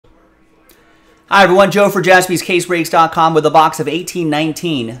Hi everyone, Joe for JaspysCaseBreaks.com with a box of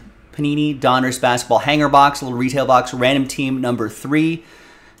 1819 Panini Donruss Basketball Hanger Box, a little retail box, random team number 3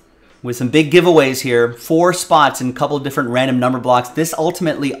 with some big giveaways here. 4 spots in a couple of different random number blocks. This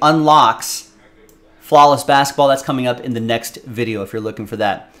ultimately unlocks Flawless Basketball. That's coming up in the next video if you're looking for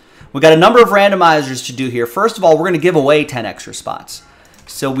that. We've got a number of randomizers to do here. First of all, we're going to give away 10 extra spots.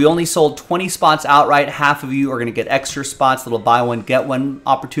 So we only sold 20 spots outright. Half of you are going to get extra spots. Little buy one, get one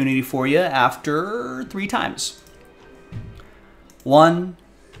opportunity for you after 3 times. 1,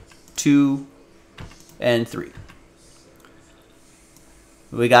 2, and 3.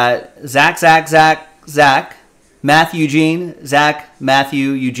 We got Zach, Matthew, Eugene, Zach, Matthew,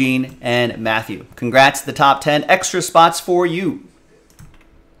 Eugene, and Matthew. Congrats to the top 10 extra spots for you.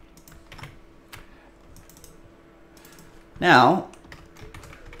 Now,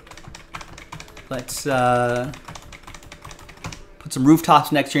 let's put some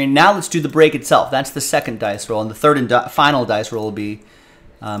rooftops next year. Now let's do the break itself. That's the second dice roll. And the third and final dice roll will be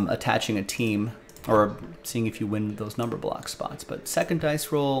attaching a team or seeing if you win those number block spots. But second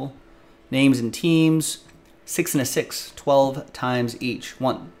dice roll, names and teams, 6 and a 6, 12 times each.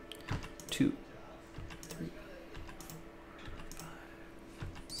 1, 2, 3, 5,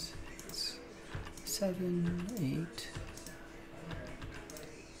 6, 7, 8.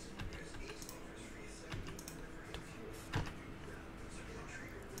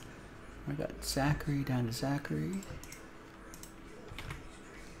 I got Zachary down to Zachary.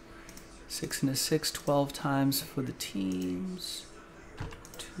 6 and a 6, 12 times for the teams.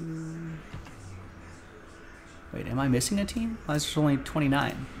 2. Wait, am I missing a team? Why is there only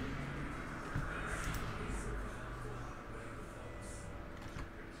 29?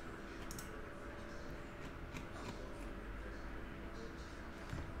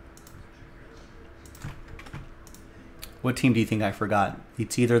 What team do you think I forgot?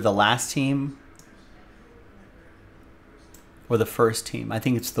 It's either the last team or the first team. I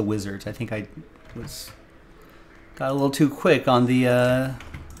think it's the Wizards. I think I got a little too quick on the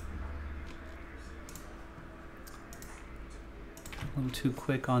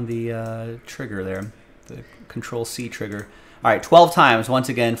trigger there, the Control C trigger. All right, 12 times once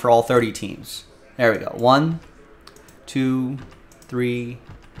again for all 30 teams. There we go. 1, 2, 3,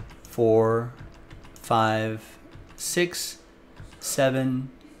 4, 5, 6, 7,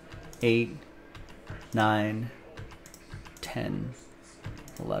 8, 9, 10,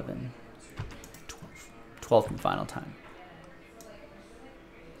 11, 12. 12th and final time.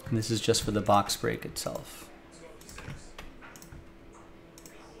 And this is just for the box break itself.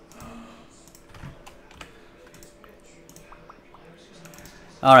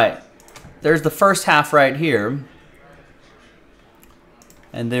 All right, there's the first half right here.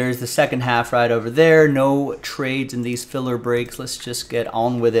 And there's the second half right over there. No trades in these filler breaks. Let's just get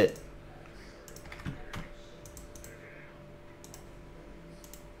on with it.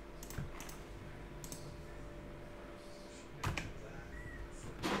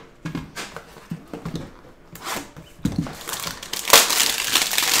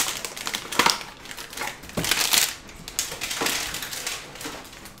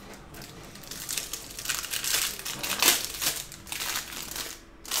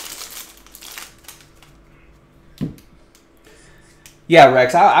 Yeah,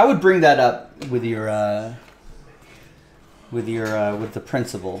 Rex, I would bring that up with your with the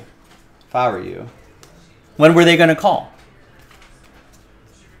principal if I were you. When were they going to call?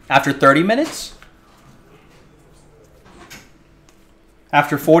 After 30 minutes?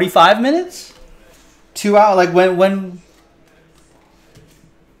 After 45 minutes? 2 hours? Like when?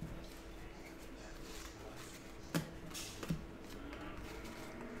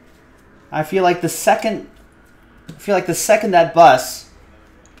 I feel like the second that bus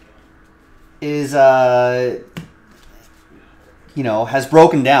is, has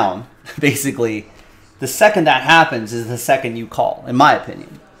broken down, basically, the second that happens is the second you call, in my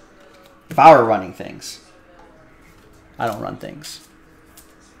opinion. If I were running things, I don't run things.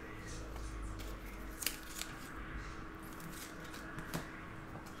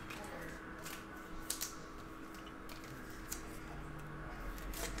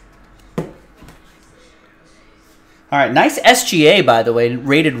 All right, nice SGA, by the way,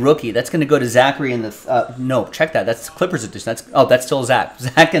 rated rookie. That's going to go to Zachary in the no, check that. That's Clippers edition. That's still Zach.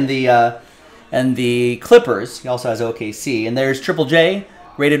 Zach and the Clippers. He also has OKC. And there's Triple J,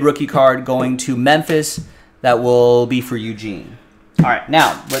 rated rookie card going to Memphis. That will be for Eugene. All right,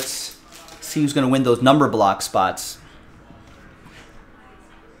 now let's see who's going to win those number block spots.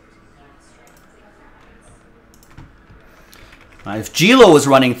 If Gilo was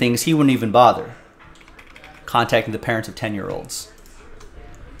running things, he wouldn't even bother contacting the parents of 10-year-olds.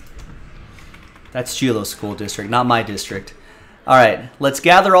 That's Gilo School District, not my district. All right, let's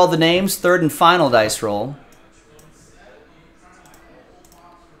gather all the names. Third and final dice roll.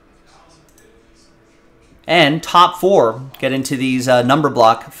 And top 4 get into these number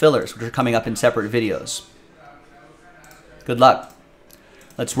block fillers, which are coming up in separate videos. Good luck.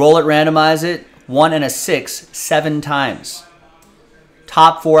 Let's roll it, randomize it. 1 and a 6, 7 times.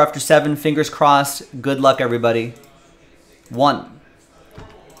 Top 4 after 7, fingers crossed. Good luck, everybody. 1,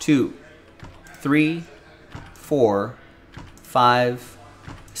 2, 3, 4, 5,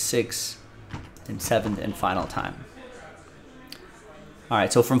 6, and 7th and final time. All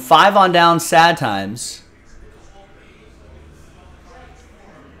right, so from 5 on down, sad times.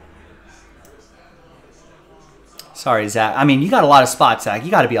 Sorry, Zach. I mean, you got a lot of spots, Zach.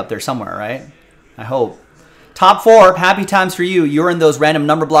 You got to be up there somewhere, right? I hope. Top 4, happy times for you. You're in those random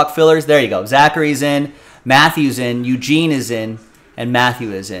number block fillers. There you go. Zachary's in, Matthew's in, Eugene is in, and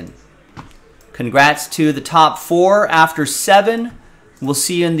Matthew is in. Congrats to the top 4 after 7. We'll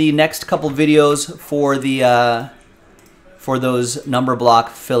see you in the next couple videos for the for those number block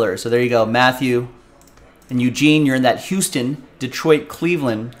fillers. So there you go, Matthew and Eugene. You're in that Houston, Detroit,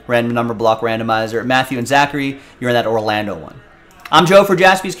 Cleveland random number block randomizer. Matthew and Zachary, you're in that Orlando one. I'm Joe for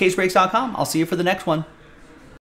JaspysCaseBreaks.com. I'll see you for the next one.